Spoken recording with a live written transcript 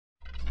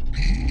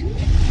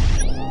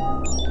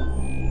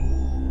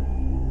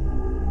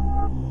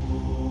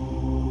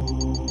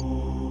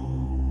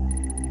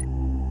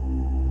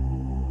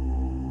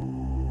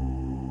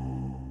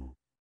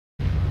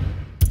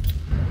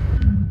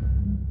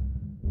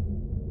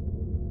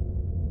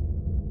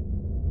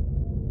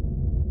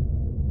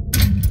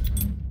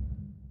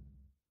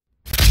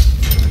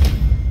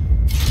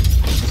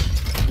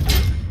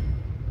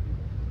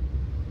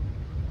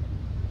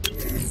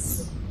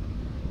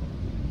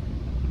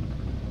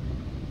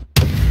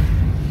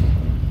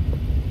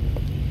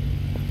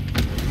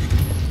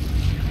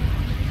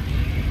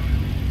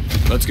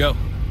Let's go.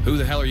 Who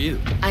the hell are you?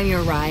 I'm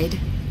your ride.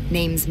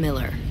 Name's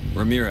Miller.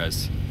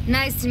 Ramirez.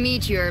 Nice to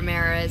meet you,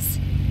 Ramirez.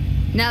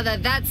 Now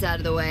that that's out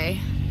of the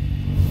way.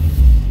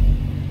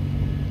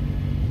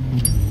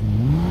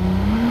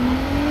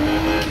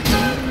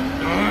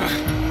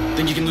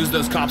 Think you can lose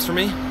those cops for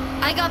me?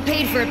 I got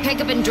paid for a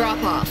pickup and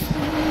drop-off.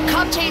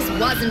 Cop chase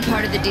wasn't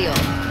part of the deal.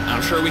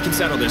 I'm sure we can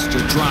settle this.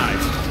 Just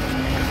drive.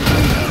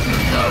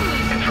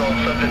 Control,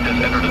 subject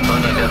has entered an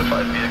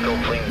unidentified vehicle.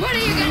 Please. What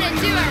are you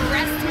gonna do,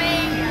 arrest me?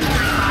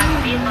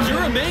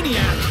 You're a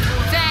maniac!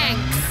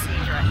 Thanks.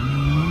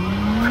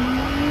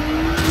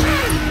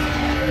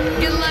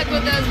 Good luck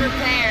with those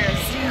repairs.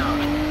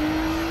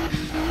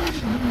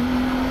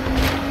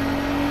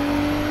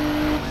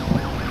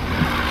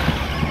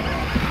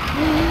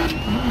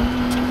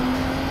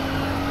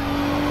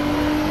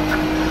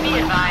 Be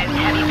advised,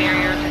 heavy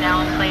barriers are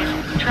now in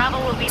place.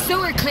 Travel will be... So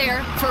we're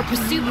clear. For a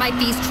pursuit, my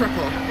fees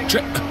triple.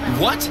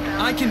 What?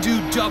 I can do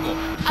double.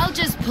 I'll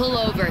just pull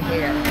over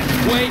here.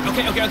 Wait,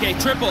 okay.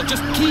 Triple.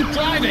 Just keep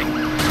driving.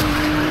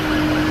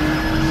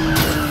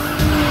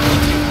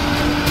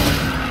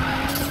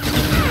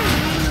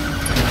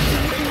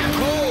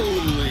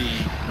 Holy.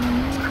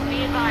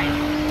 Be advised,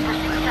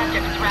 pursuit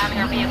subject is ramming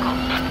our vehicle.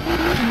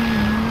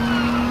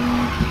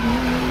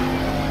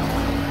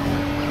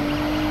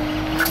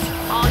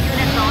 All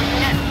units.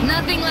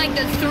 Nothing like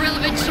the thrill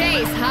of a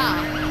chase, huh?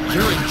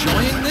 You're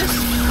enjoying this?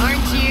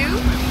 Aren't you?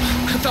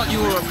 I thought you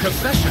were a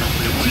professional.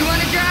 You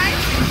want to drive?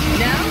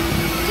 No?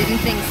 Didn't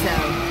think so.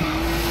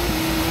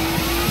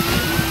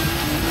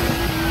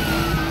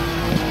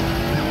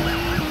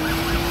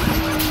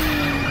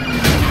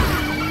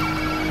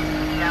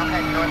 Now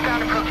head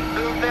northbound, approaching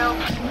Boonville.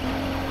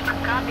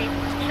 Copy.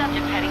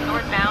 Subject heading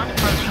northbound,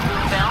 approaching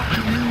Boonville.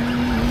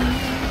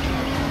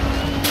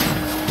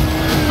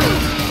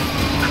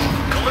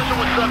 Collision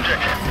with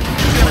subject.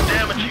 He's got a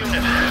damaged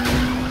unit.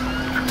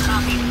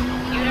 Copy.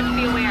 Units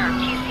be aware.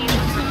 Key scene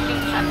with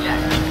pursuit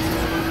subject.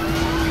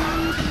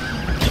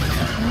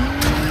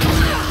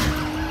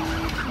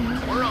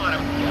 We're on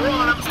him.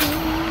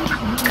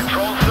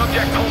 Control,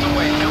 subject pulled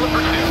away. Still in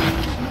pursuit.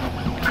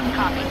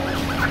 Copy.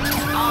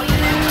 All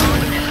units.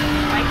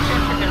 Right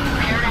ships have been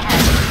prepared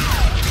ahead.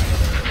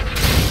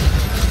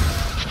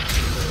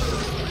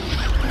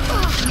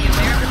 Be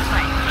aware of the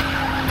spike.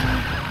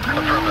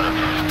 Affirmative.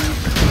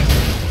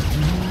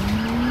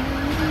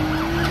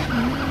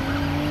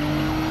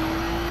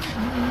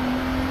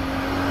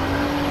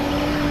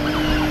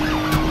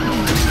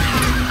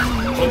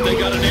 Hope they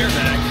got an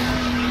airbag.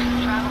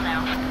 Travel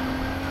now.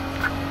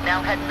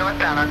 Now head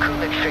northbound on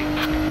Coolidge Street.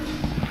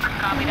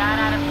 Copy that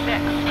out of 6.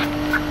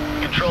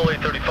 Control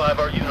 835,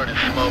 our unit is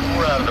smoke.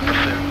 We're out of the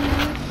pursuit.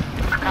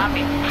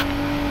 Copy.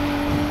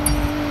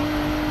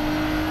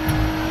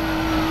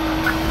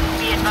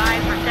 Be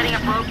advised, we're setting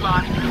up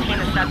roadblocks to contain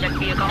the subject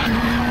vehicle.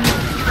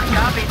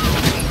 Copy.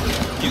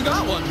 You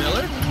got one,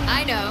 Miller.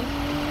 I know.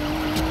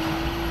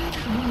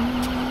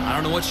 I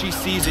don't know what she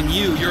sees in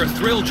you. You're a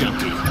thrill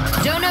junkie.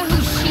 Don't know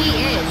who she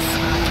is.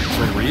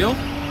 For real?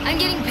 I'm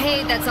getting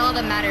paid, that's all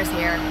that matters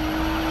here.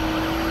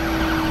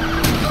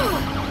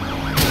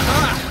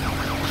 Ah!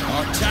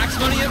 Our tax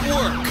money at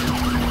work.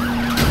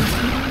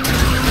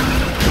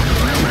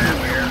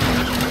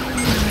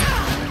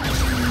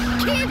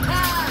 Keep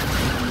her!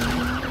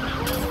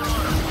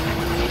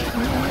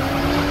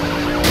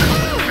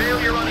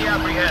 Failure on the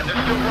apprehend.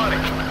 They're still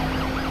running.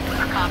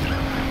 Copy.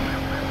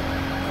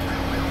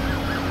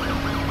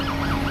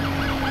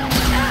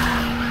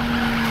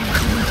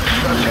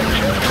 Subject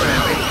just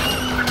ramming.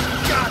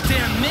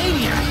 Goddamn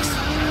maniacs!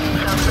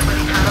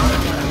 Somebody tunnel.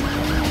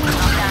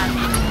 Not bad.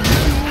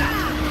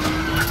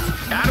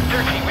 Adam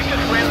 13, we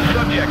just ran the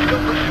subject.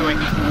 Still pursuing.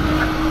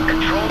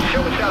 Control,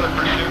 show us out of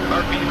pursuit.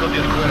 Our vehicle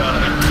just quit on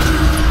us.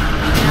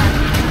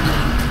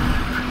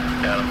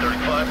 Adam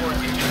 35, we're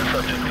engaging the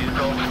subject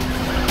vehicle.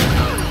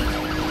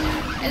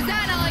 Is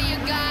that all you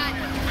got?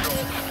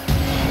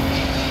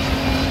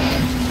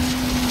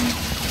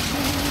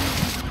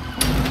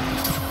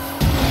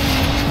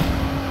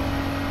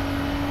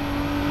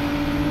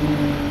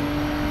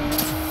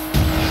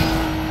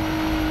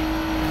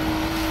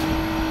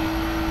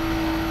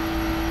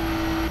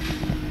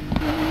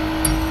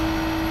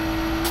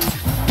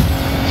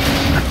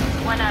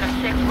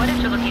 What is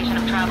your location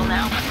of travel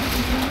now?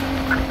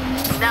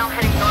 Now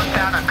heading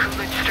northbound on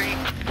Coolidge Street.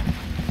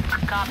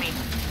 Copy.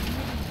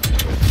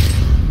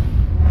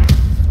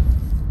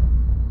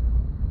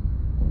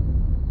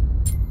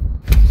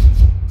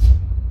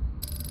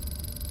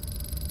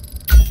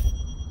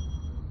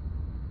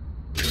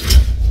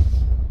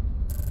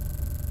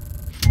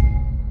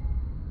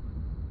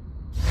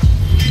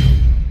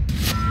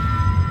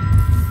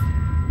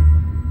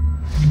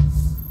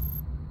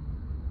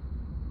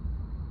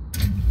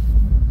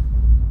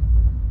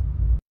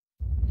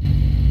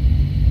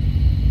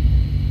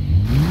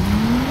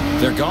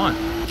 They're gone.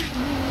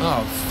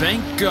 Oh,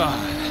 thank God.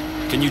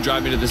 Can you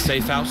drive me to the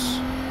safe house?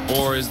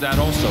 Or is that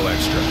also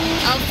extra?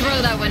 I'll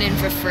throw that one in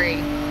for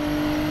free.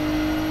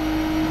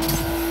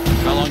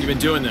 How long you been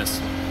doing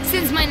this?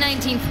 Since my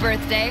 19th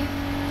birthday.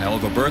 Hell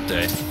of a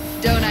birthday.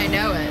 Don't I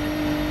know it?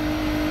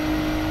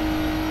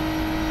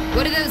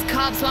 What do those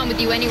cops want with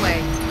you anyway?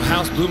 The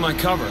house blew my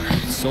cover.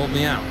 Sold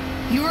me out.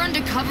 You were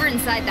undercover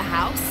inside the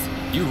house?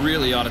 You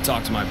really ought to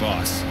talk to my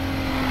boss.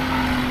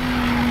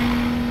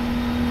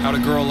 How'd a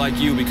girl like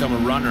you become a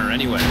runner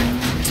anyway?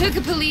 Took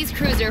a police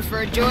cruiser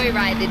for a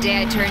joyride the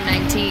day I turned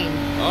 19.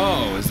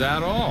 Oh, is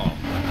that all?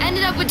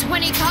 Ended up with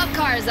 20 cop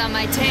cars on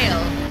my tail.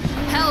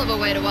 Hell of a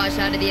way to wash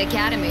out of the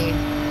academy.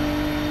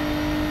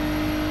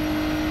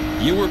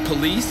 You were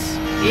police?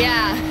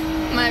 Yeah,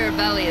 my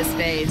rebellious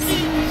phase.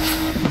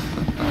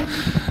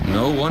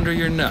 No wonder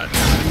you're nuts.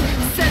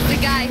 Says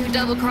the guy who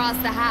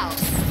double-crossed the house.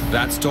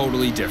 That's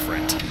totally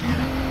different.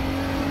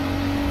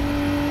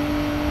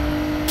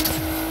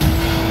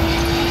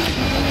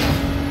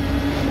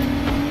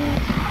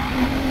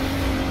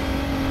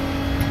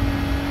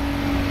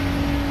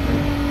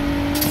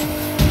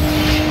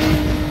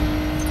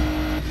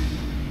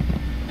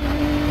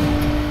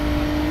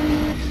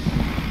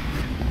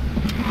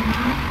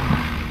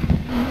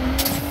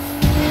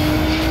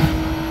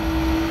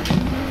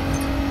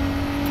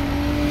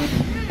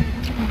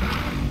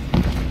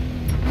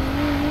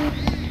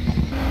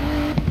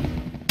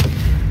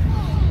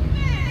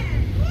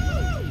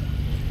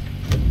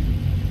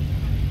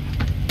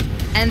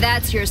 And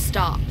that's your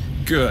stop.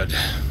 Good.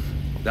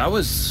 That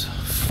was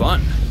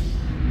fun.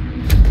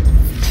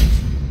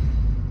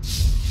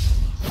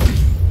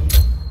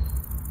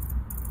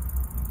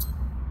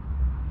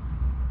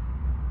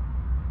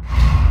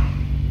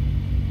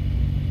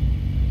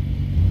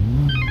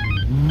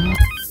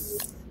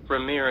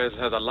 Ramirez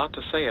has a lot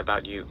to say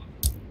about you.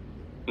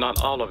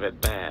 Not all of it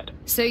bad.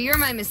 So you're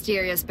my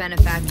mysterious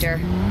benefactor.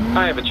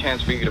 I have a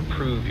chance for you to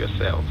prove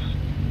yourself.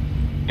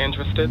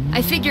 Interested?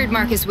 I figured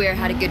Marcus Ware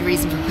had a good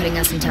reason for putting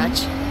us in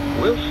touch.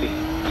 We'll see.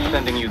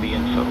 Sending you the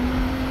info.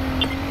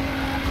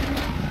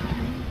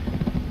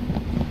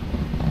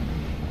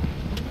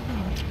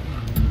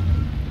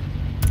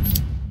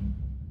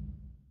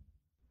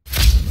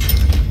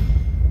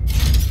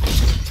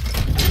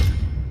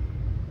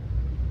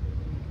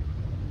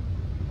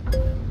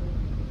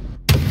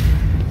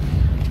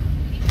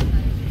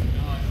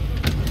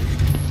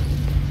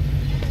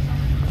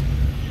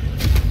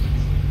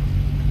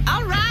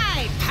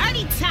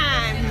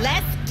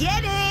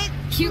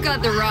 You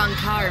got the wrong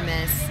car,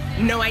 miss.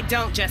 No, I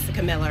don't,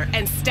 Jessica Miller.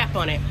 And step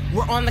on it.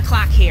 We're on the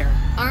clock here.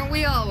 Aren't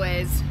we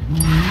always?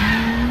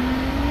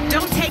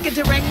 Don't take a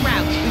direct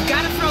route. We've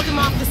got to throw them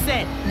off the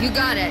scent. You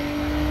got it.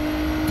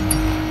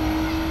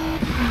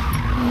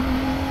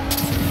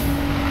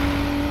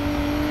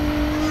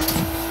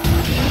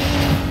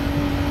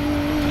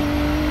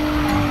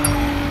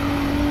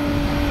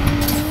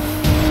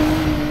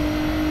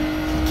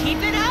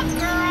 Keep it up,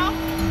 girl.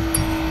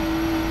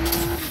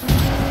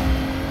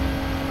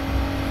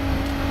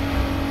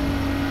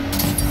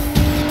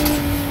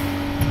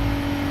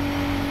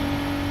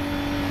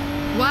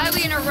 Why are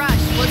we in a rush?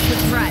 What's the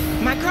threat?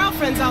 My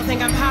girlfriends all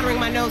think I'm powdering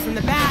my nose in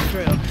the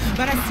bathroom,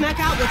 but I snuck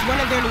out with one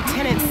of their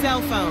lieutenant's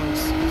cell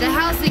phones. The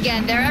house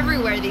again. They're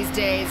everywhere these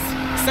days.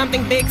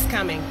 Something big's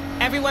coming.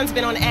 Everyone's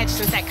been on edge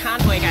since that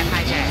convoy got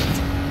hijacked.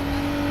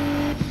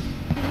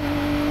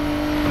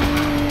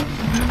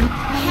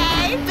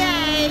 Hey,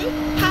 babe.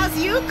 How's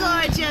you,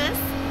 gorgeous?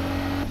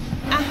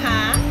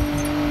 Uh-huh.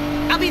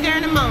 I'll be there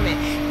in a moment.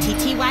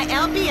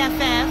 TTYL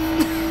BFF.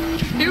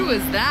 Who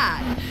was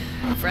that?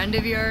 A friend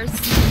of yours?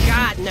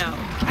 God, no.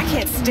 I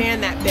can't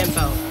stand that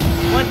bimbo.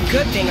 One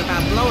good thing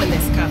about blowing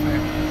this cover.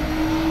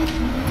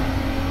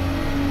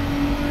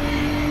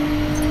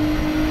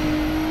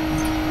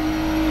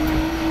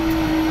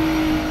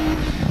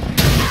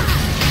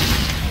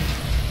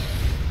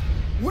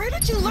 Where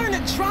did you learn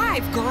to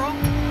drive, girl?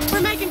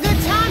 We're making good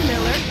time,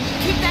 Miller.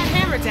 Keep that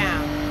hammer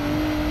down.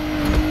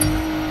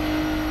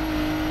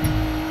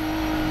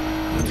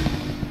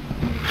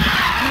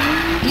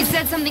 You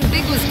said something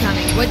big was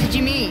coming. What did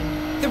you mean?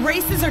 The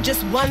races are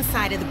just one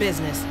side of the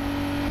business.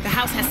 The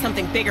house has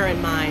something bigger in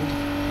mind.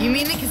 You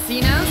mean the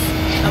casinos?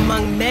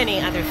 Among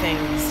many other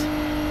things.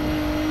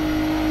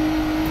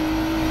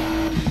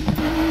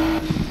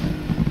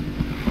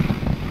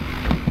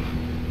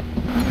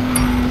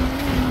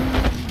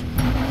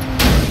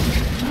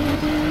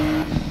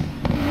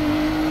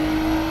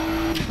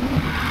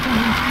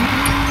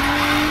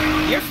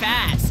 You're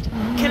fast.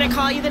 Can I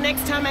call you the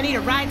next time I need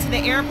a ride to the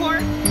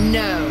airport?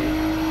 No.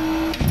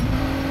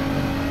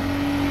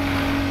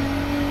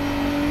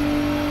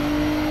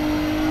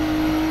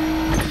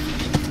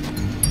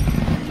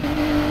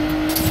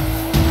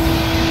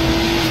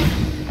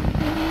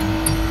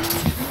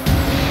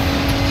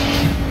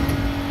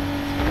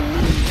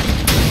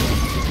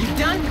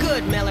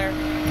 Miller.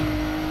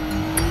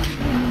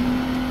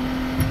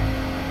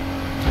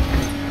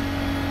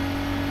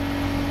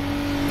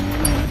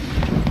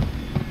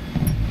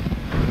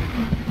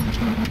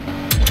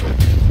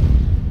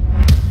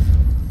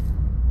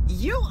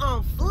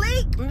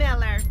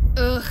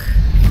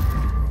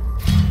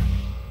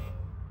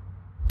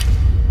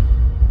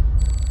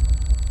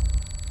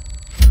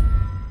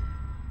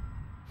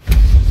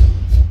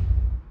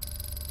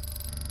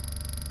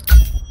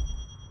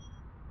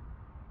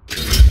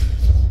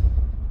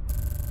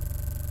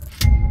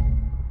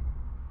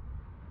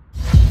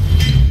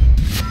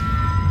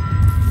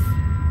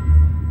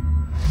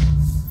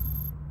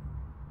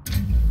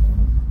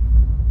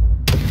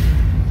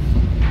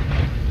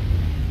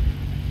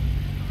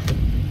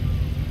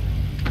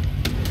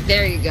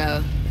 There you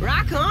go.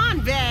 Rock on,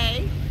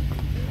 babe.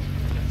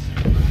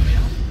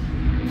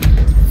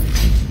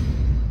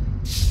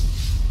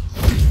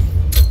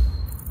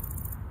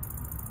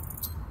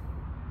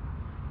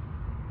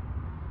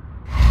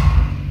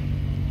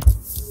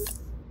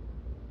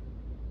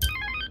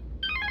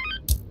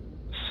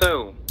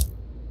 So,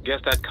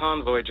 guess that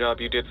convoy job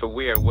you did for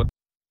Weir wasn't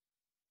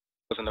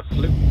a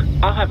fluke.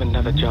 I'll have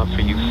another job for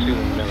you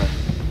soon, Miller.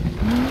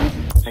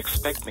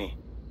 Expect me.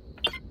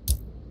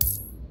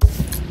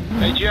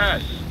 Hey,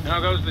 Jess, how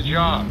goes the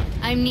job?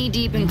 I'm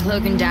knee-deep in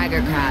cloak and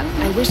dagger crap.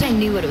 I wish I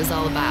knew what it was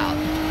all about.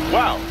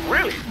 Wow,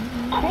 really?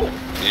 Cool.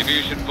 Maybe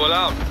you should pull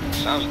out.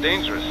 Sounds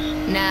dangerous.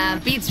 Nah,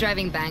 beats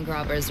driving bank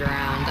robbers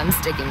around. I'm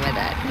sticking with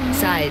it.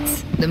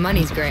 Besides, the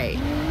money's great.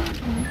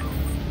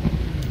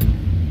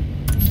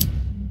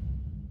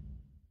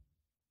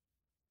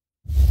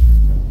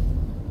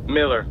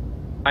 Miller,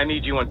 I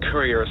need you on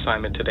courier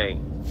assignment today.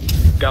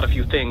 Got a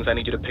few things I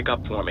need you to pick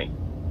up for me.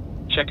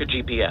 Check your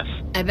GPS.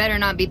 I better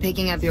not be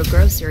picking up your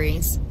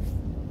groceries.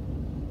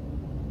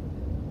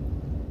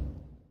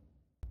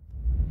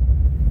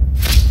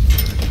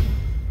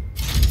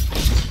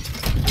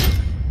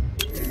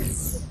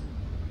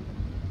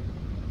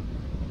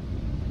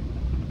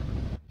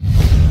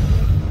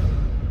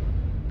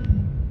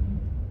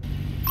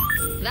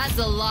 That's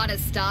a lot of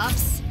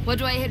stops. What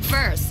do I hit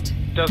first?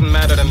 Doesn't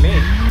matter to me.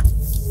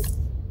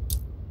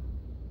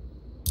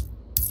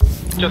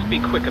 Just be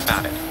quick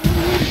about it.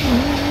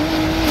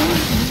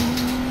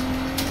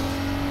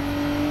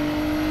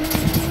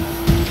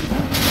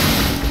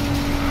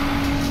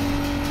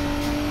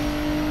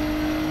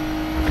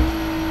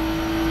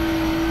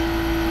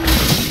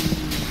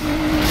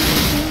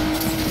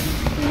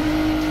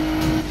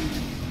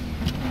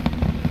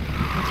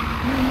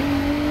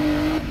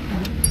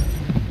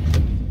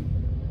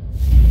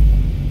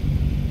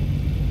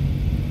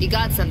 You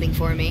got something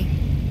for me?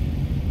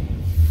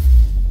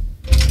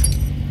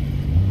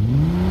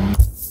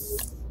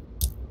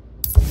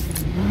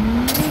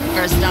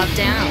 First stop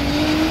down.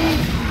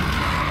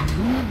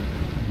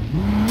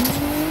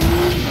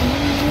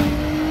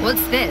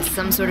 What's this?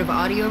 Some sort of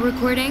audio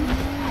recording?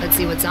 Let's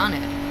see what's on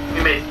it.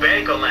 We made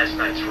bank on last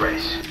night's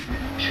race.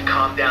 We should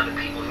calm down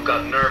the people who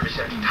got nervous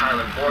after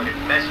Tyler Morgan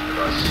messed with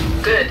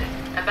us. Good.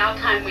 About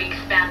time we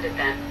expanded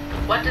then.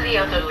 What do the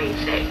other leads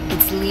say?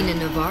 It's Lena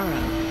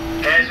Navarro.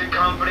 Hazard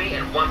Company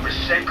and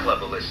 1%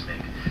 Club are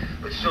listening,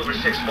 but Silver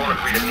Six won't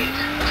agree to meet.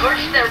 Torch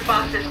their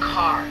boss's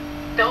car.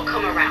 They'll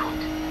come around.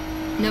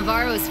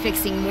 Navarro is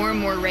fixing more and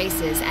more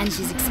races, and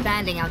she's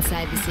expanding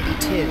outside the city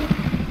too.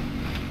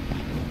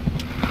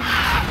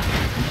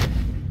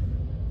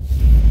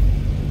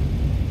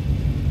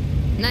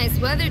 Nice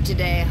weather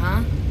today,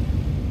 huh?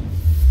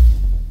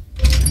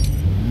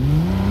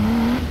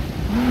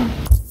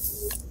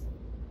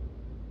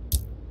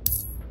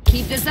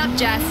 Keep this up,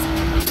 Jess.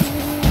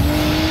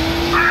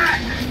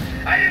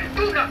 I didn't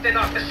do nothing,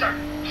 officer!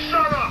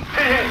 Shut up!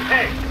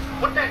 Hey!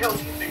 What the hell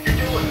do you think you're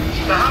doing?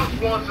 The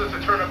House wants us to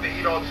turn up the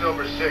heat on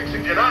Silver Six.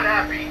 If you're not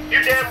happy,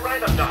 you're damn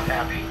right I'm not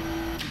happy.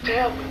 To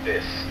hell with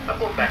this. I'm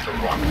going back to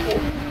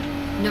Rockport.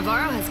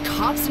 Navarro has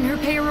cops in her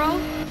payroll?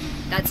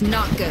 That's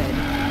not good.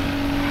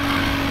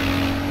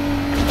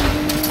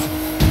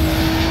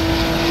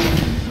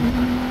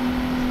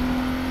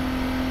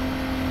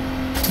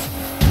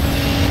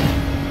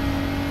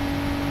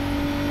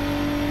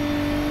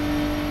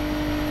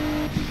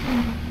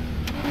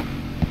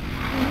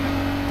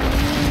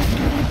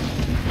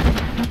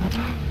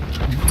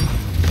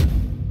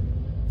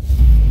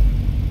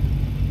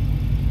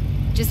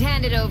 Just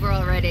hand it over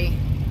already.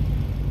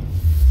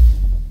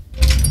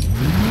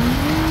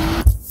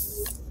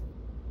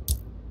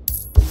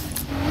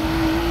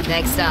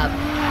 Next up.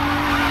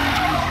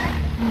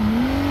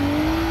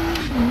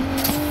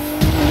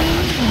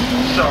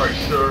 Sorry,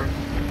 sir.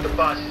 The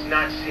boss is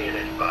not seeing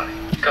anybody.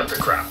 Cut the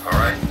crap, all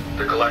right?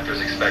 The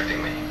collector's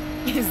expecting me.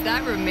 Is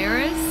that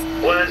Ramirez?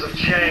 Plans have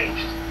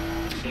changed.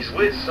 He's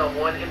with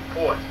someone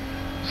important.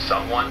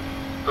 Someone?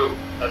 Who?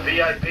 A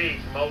VIP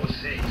from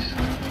overseas.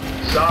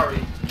 Sorry,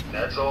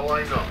 that's all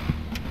I know.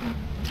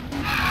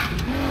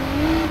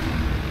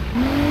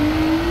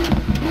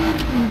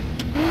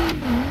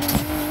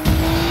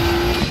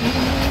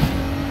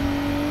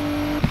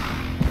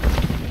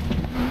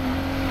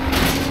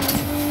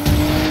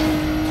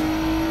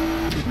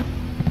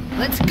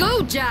 Let's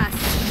go, Jess!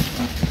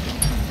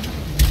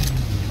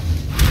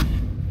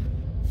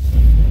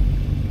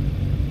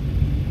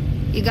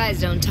 You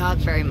guys don't talk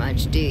very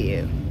much, do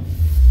you?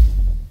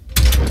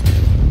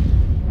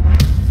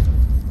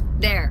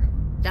 There.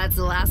 That's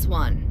the last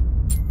one.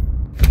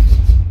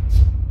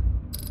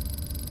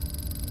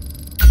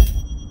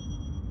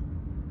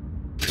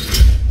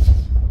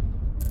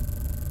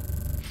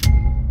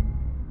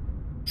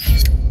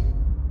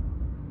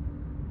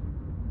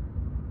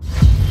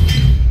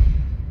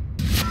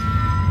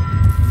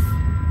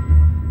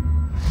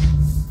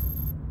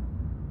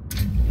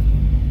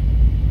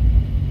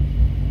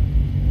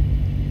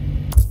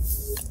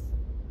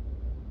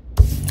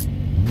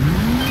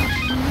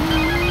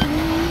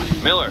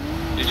 Miller,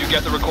 did you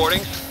get the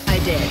recordings? I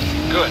did.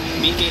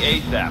 Good. Meet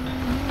me ASAP.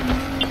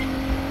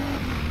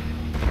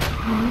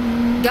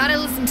 Gotta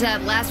listen to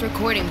that last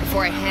recording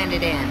before I hand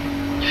it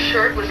in.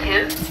 Sure it was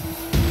him?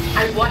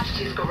 I watched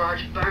his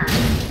garage burn.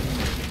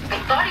 I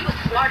thought he was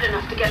smart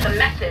enough to get the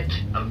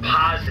message. I'm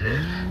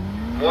positive.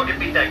 Morgan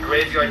beat that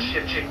graveyard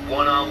shift chick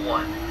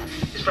one-on-one.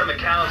 His friend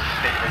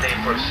McAllister's making a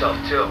name for himself,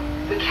 too.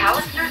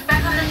 McAllister's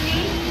back on the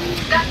scene?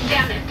 God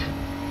damn it!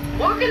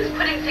 Morgan's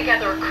putting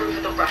together a crew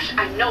for the rush.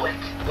 I know it.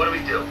 What do we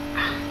do?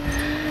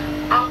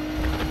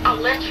 I'll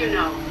let you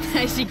know.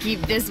 I should keep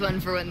this one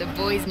for when the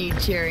boys need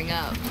cheering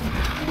up.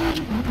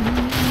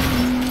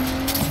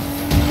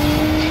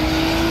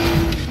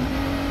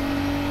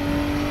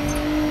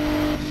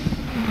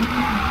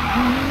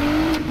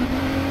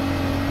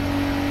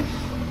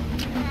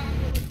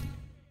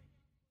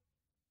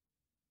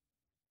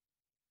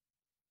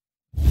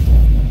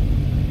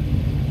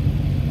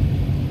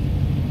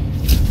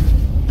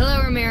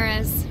 Hello,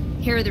 Ramirez.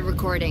 Here are the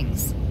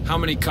recordings. How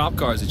many cop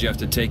cars did you have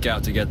to take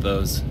out to get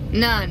those?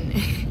 None.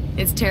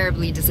 It's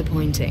terribly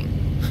disappointing.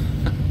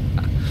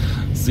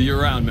 See you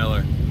around,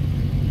 Miller.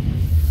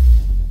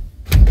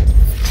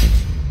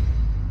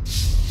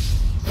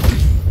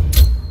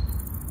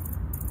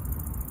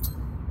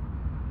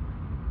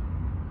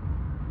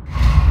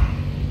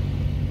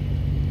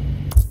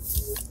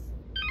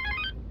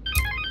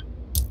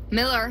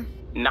 Miller.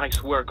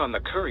 Nice work on the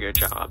courier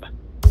job.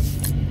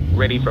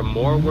 Ready for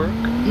more work?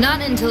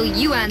 Not until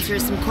you answer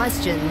some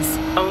questions.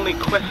 Only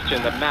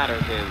question that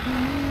matters is,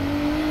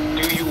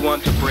 do you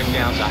want to bring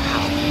down the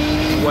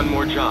house? One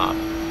more job,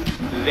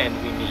 then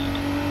we meet.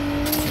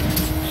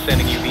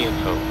 Sending you the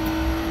info.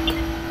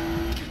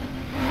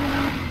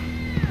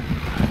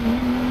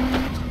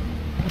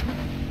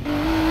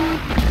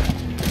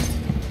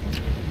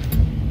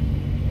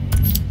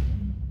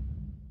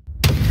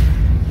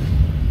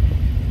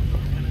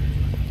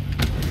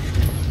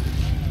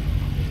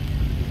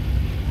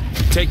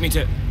 Take me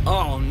to...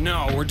 Oh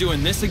no, we're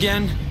doing this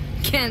again?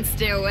 Can't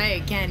stay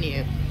away, can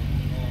you?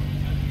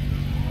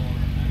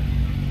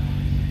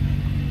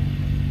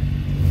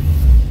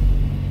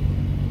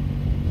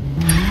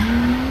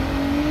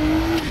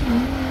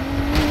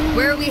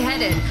 Where are we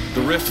headed?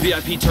 The Rift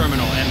VIP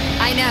terminal,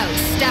 and... I know,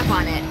 step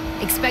on it.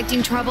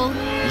 Expecting trouble?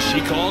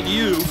 She called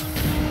you.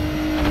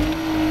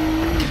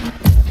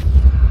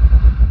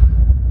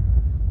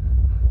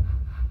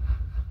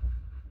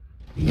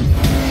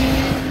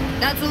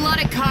 That's a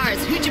lot of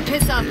cars. Who'd you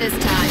piss off this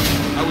time?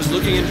 I was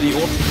looking into the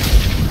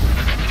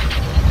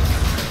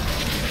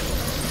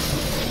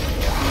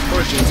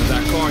origins of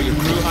that car your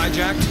crew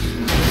hijacked.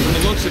 From the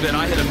looks of it,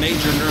 I hit a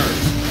major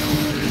nerve.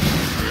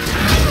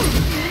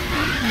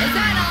 Is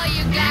that all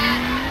you got?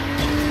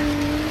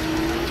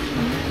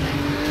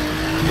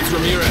 It's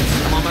Ramirez.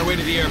 I'm on my way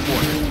to the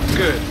airport.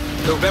 Good.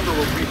 November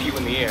will brief you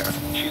in the air.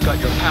 She's got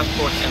your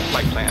passport and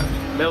flight plans.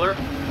 Miller,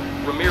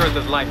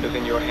 Ramirez's life is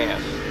in your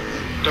hands.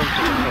 Don't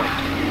disappoint.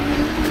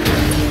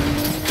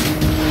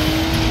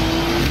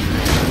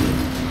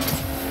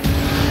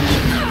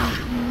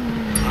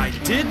 I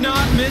did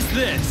not miss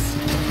this.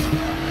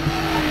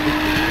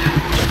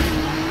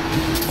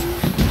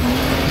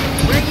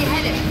 Where are you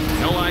headed?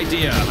 No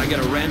idea. I get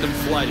a random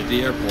flight at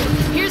the airport.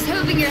 Here's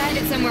hoping you're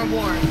headed somewhere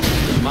warm.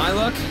 With my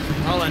luck,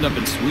 I'll end up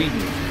in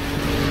Sweden.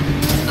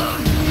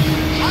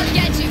 I'll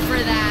get you for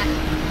that.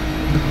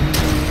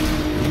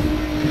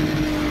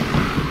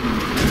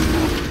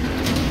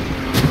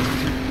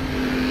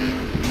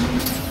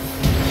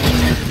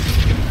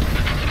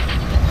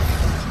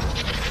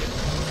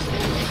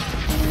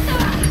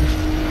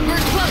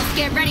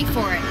 Get ready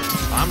for it.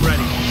 I'm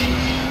ready.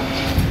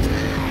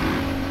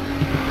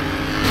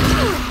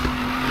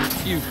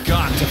 You've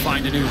got to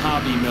find a new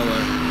hobby,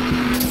 Miller.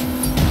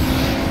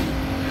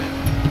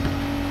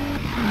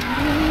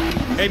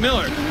 Hey,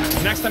 Miller,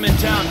 next time in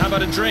town, how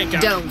about a drink?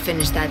 Don't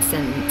finish that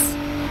sentence.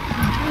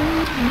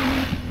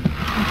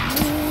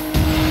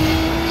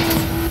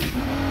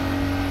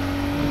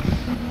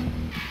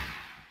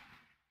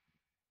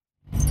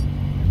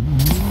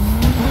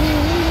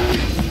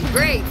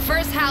 Great,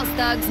 first house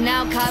thugs,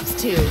 now cops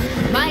too.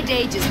 My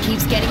day just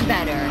keeps getting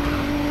better.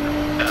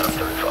 Adam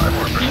 35,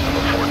 we're pursuing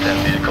a 410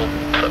 vehicle.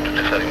 Subject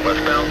is heading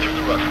westbound through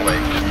the Rusway.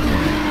 1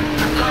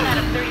 out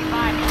of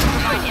 35 can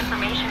provide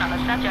information on the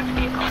subject's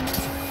vehicle.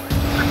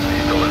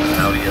 Vehicle is an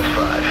Audi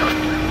S5.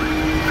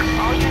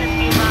 All units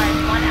be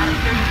advised, 1 out of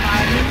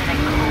 35 is in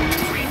a code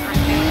 3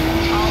 pursuit.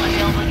 All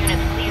available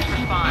units, please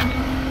respond.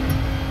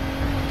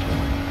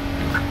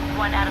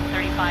 1 out of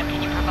 35, can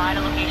you provide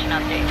a location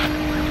update?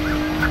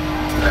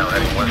 Now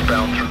heading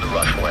westbound through the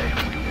Rusway.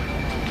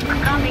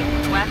 Copy.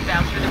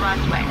 Westbound through the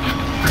Frostbite.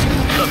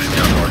 Subject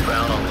down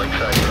northbound on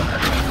Lakeside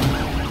Drive.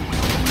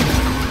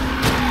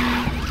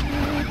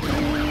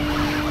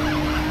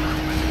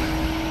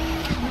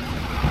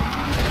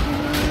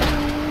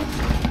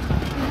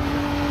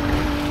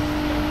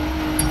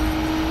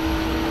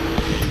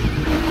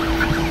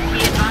 Be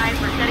advised,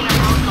 we're setting up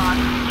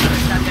roadblocks to keep the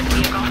subject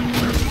vehicle.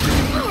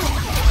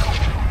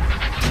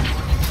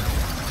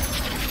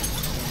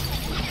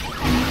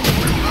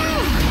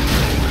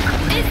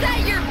 Is that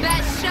your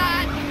best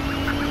shot?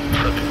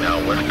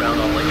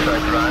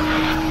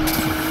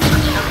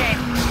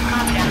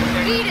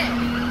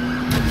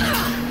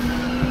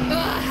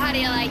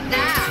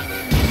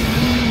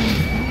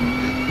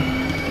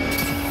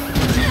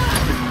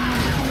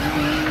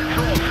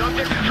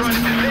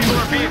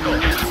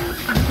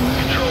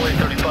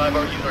 drive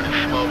our unit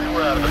in smoke.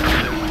 We're out of the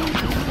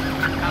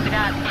pursuit. Copy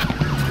that.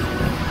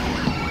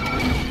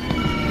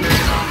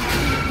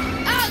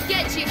 I'll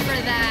get you for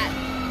that.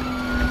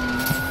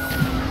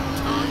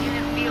 All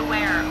units be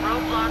aware.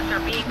 Roadblocks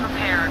are being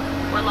prepared.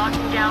 We're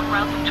locking down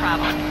routes of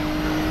travel.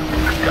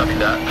 Copy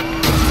that.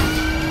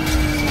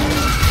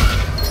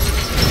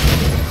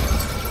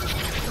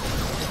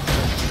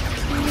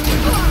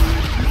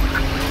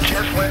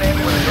 Just went in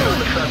with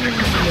the subject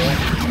control.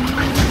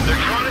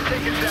 They're trying to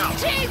take us out.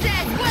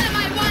 Jesus, what am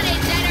I wanted,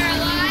 dead or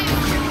alive?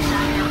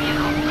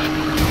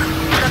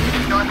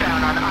 Subject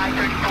northbound on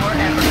I-34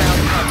 Amber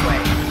Valley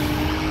Parkway.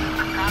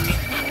 Copy.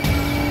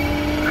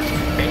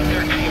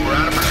 813, we're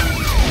out of pursuit.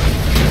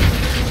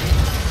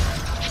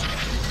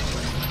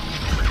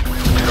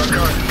 Our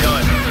car's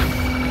done.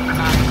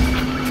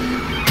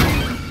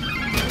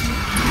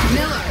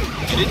 Miller,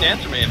 You didn't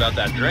answer me about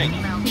that drink.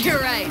 you're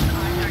right.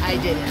 I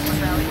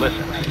didn't.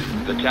 Listen,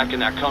 the tech in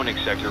that Koenig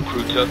sector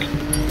crew took,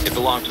 it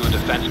belonged to a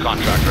defense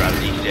contractor out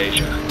of East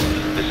Asia.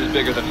 This is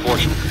bigger than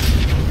fortune.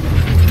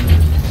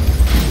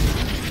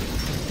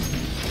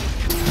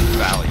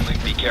 Valley,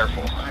 be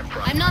careful.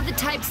 I'm not the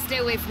type to stay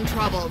away from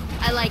trouble.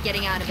 I like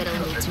getting out of it a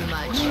little too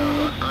much.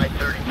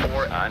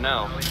 I-34. I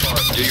know.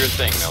 Do your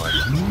thing, Miller.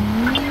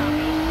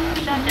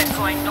 Subject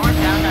going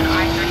northbound on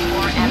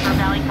I-34 Amber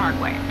Valley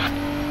Parkway.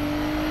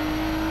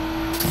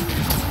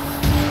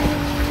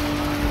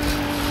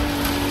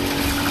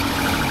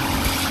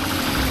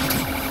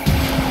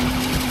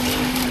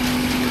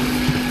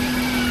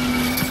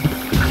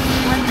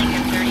 One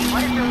Lincoln 30.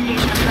 What is the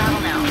location of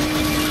travel now?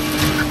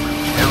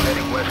 Now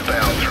heading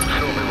westbound through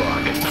Silver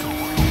Rock.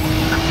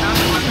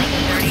 Copy 1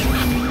 Lincoln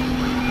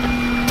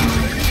 30.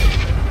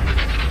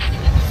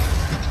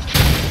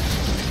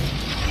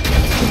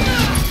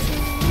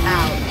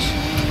 Ouch.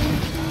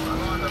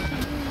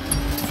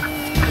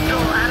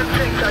 Control, Adam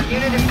 6. Our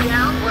unit is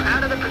down. We're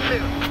out of the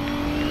pursuit.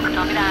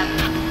 Copy that.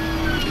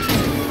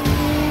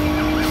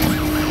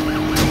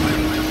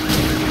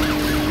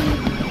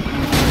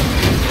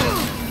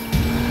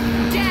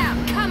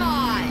 Damn, come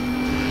on!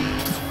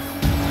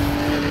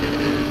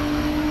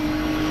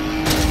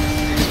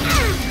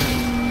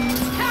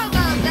 How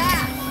about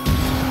that?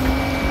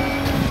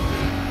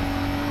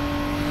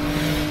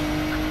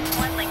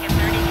 1 Lincoln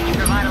 30. Can you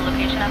provide a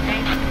location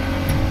update?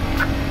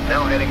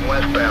 Now heading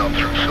westbound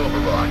through Silver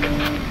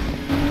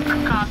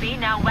Rock. Copy.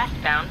 Now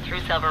westbound through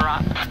Silver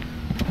Rock.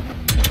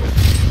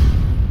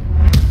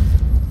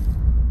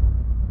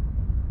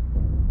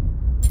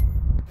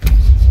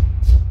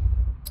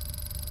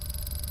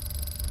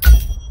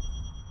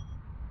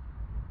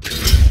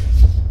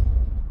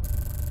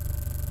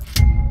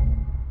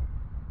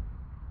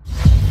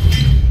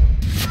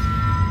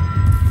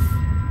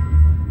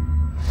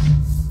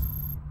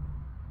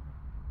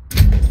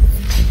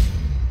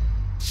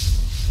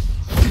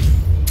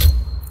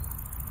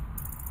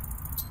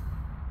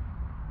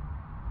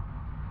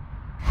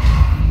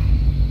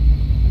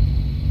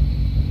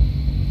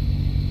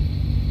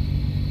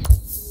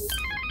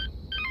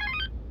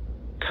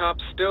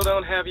 Cops still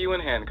don't have you in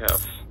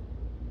handcuffs.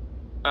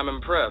 I'm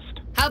impressed.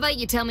 How about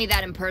you tell me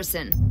that in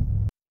person?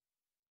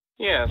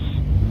 Yes.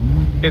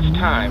 It's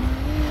time.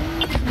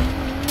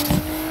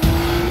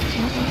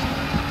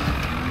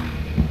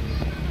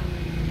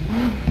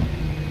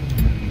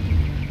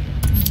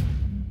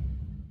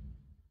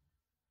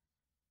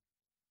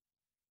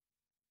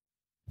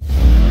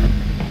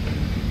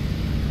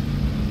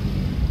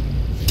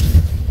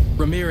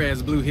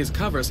 Ramirez blew his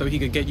cover so he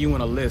could get you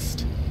on a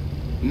list.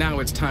 Now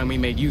it's time we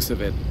made use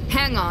of it.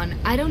 Hang on,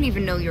 I don't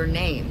even know your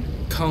name.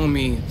 Call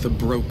me the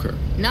broker.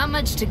 Not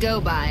much to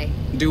go by.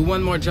 Do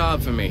one more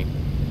job for me.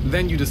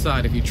 Then you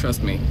decide if you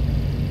trust me.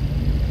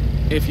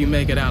 If you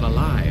make it out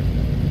alive.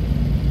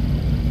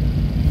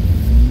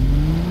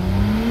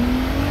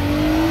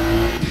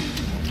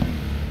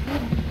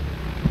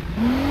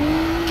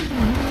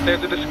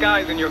 There's a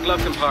disguise in your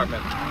glove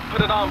compartment.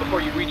 Put it on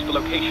before you reach the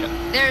location.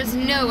 There's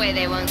no way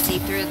they won't see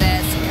through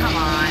this. Come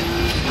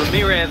on.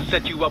 Ramirez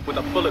set you up with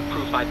a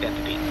bulletproof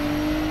identity.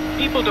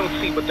 People don't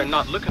see what they're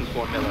not looking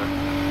for, Miller.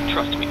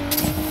 Trust me.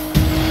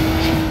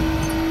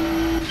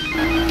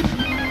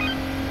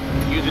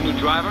 You the new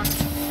driver?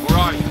 Where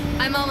are you?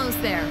 I'm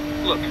almost there.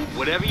 Look,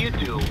 whatever you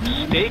do,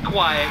 stay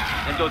quiet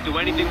and don't do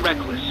anything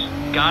reckless.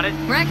 Got it?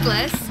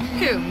 Reckless?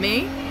 Who,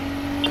 me?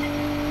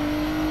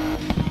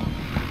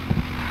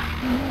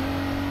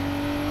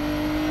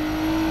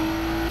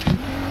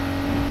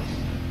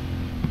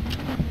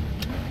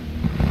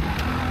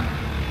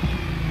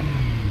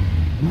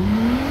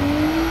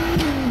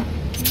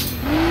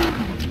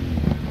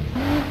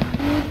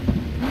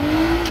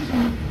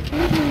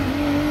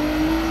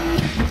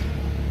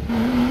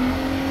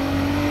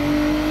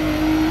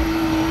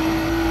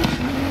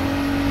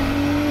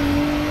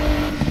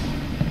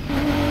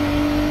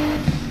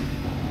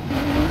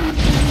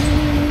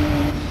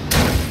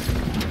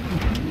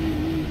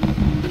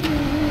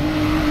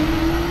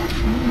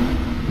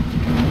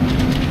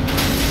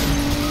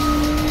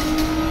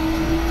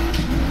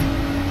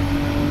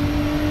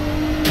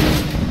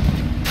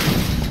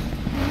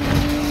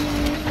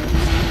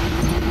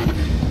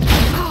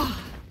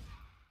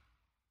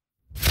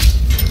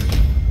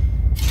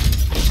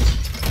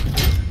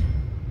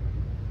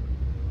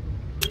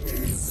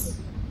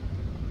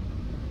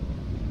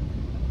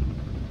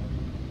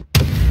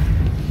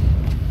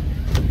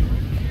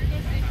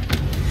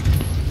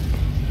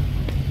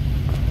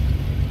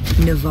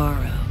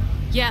 Navarro.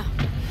 Yeah.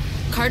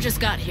 Car just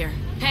got here.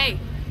 Hey,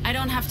 I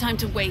don't have time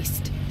to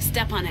waste.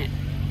 Step on it.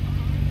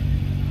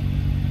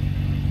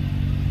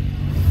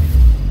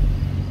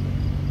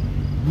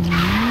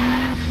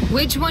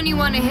 Which one you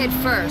want to hit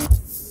first?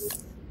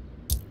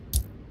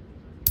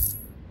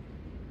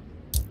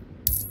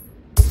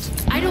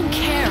 I don't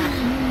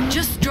care.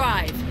 Just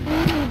drive.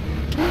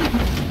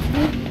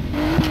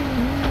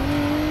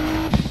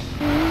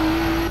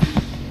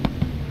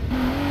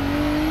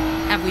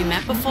 Have we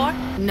met before?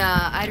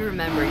 Nah, I'd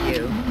remember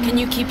you. Can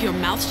you keep your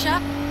mouth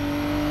shut?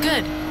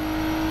 Good.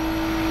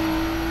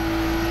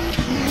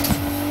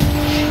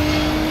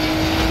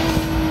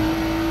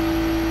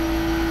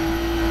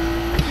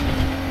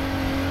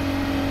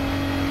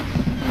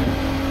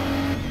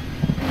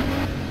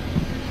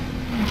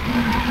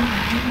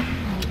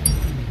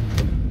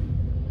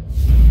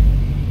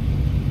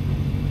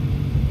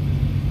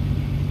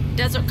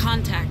 Desert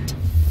contact.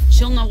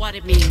 She'll know what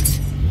it means.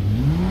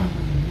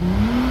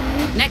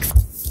 Next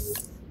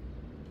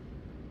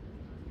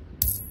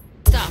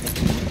stop.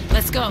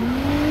 Let's go.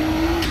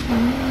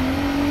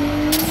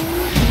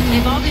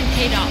 They've all been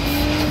paid off.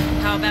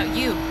 How about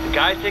you? The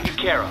guy's taken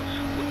care of.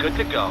 We're good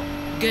to go.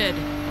 Good.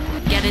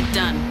 Get it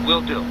done.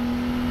 Will do.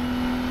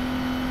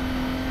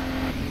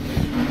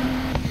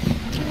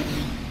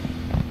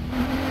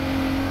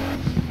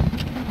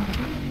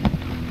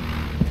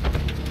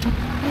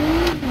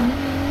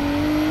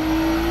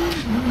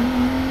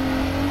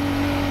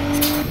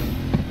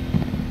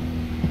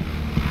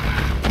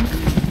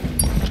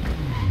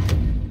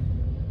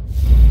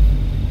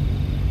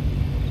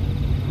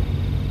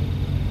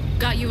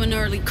 Got you an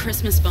early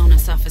Christmas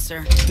bonus,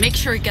 officer. Make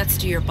sure it gets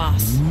to your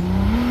boss.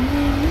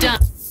 Done.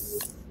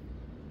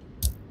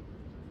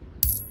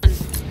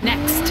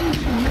 Next.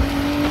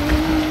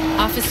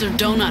 Officer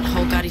Donut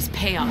Hole got his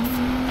payoff.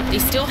 They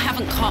still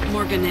haven't caught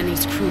Morgan and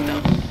his crew,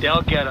 though.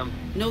 They'll get him.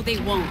 No, they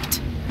won't.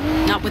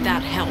 Not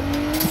without help.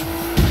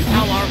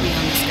 How are we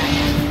on this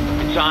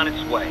guy? It's on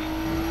its way.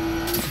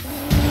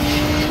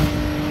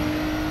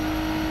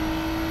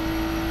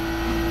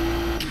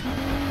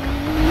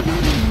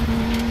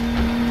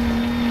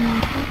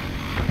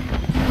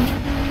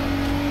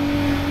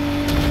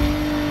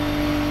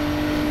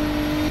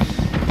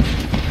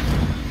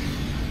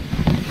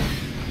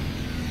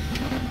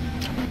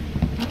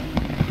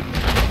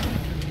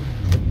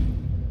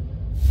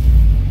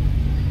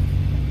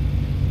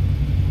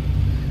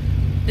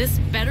 This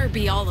better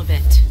be all of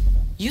it.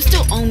 You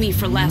still owe me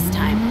for last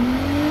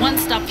time. One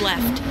stop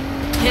left.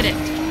 Hit it.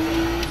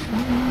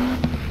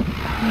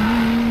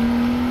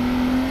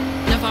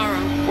 Navarro.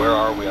 Where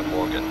are we on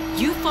Morgan?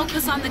 You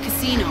focus on the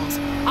casinos.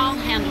 I'll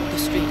handle the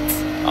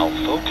streets. I'll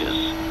focus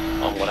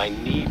on what I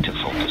need to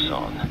focus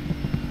on.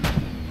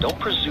 Don't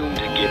presume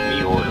to give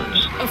me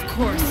orders. Of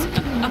course.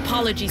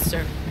 Apologies,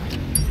 sir.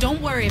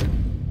 Don't worry.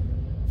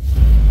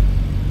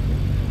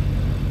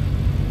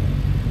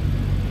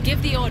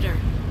 Give the order.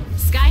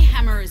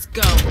 Skyhammer is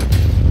go.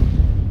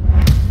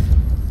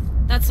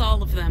 That's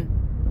all of them.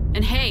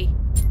 And hey,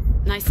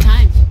 nice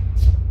time.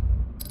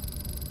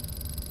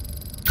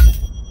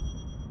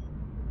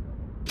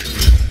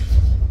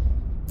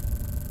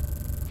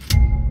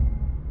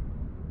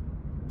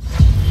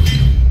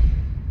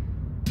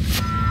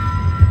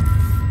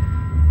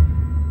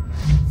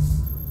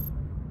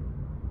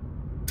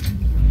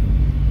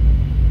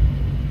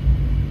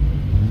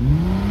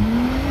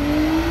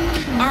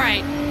 All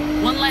right,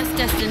 one last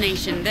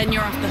destination, then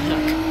you're off the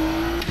hook.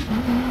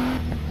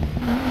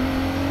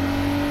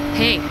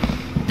 Hey,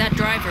 that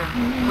driver,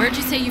 where'd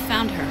you say you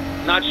found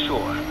her? Not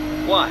sure.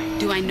 Why?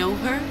 Do I know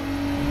her?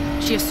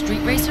 She a street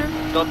racer?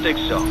 Don't think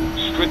so.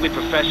 Strictly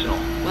professional.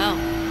 Well,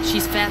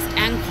 she's fast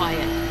and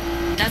quiet.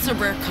 That's a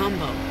rare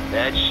combo.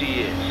 That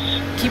she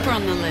is. Keep her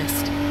on the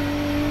list.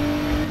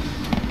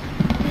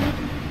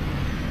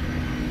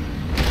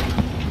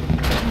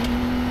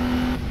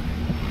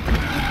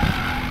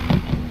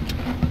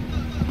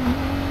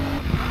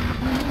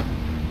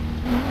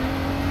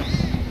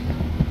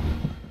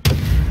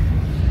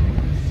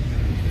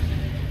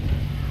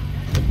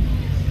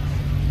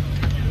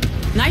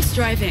 Nice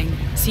driving.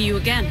 See you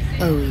again.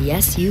 Oh,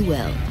 yes, you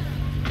will.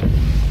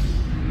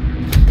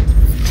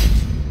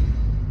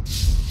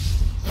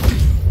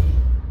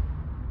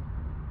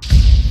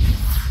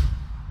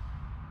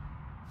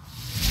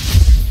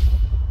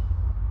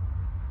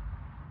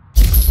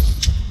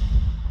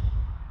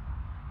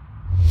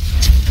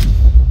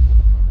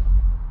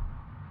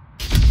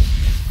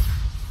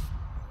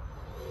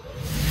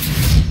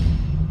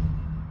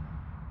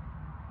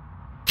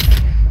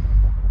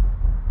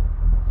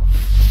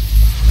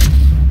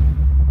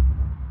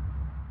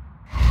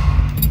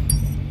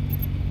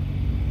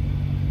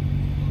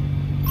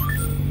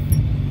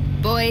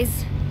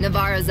 Boys,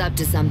 Navarro's up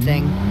to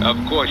something. Of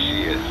course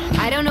she is.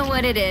 I don't know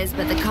what it is,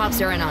 but the cops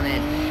are in on it.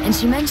 And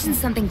she mentioned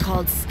something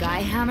called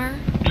Skyhammer.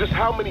 Just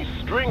how many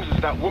strings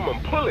is that woman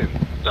pulling?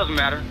 Doesn't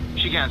matter.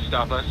 She can't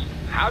stop us.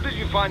 How did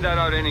you find that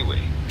out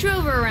anyway?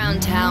 Drove her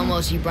around town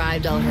while she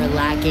bribed all her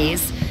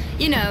lackeys.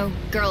 You know,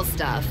 girl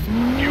stuff.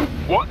 You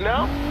what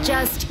now?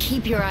 Just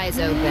keep your eyes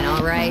open,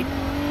 all right?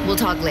 We'll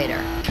talk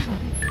later.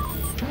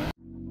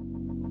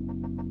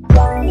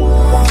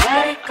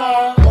 Let it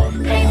go.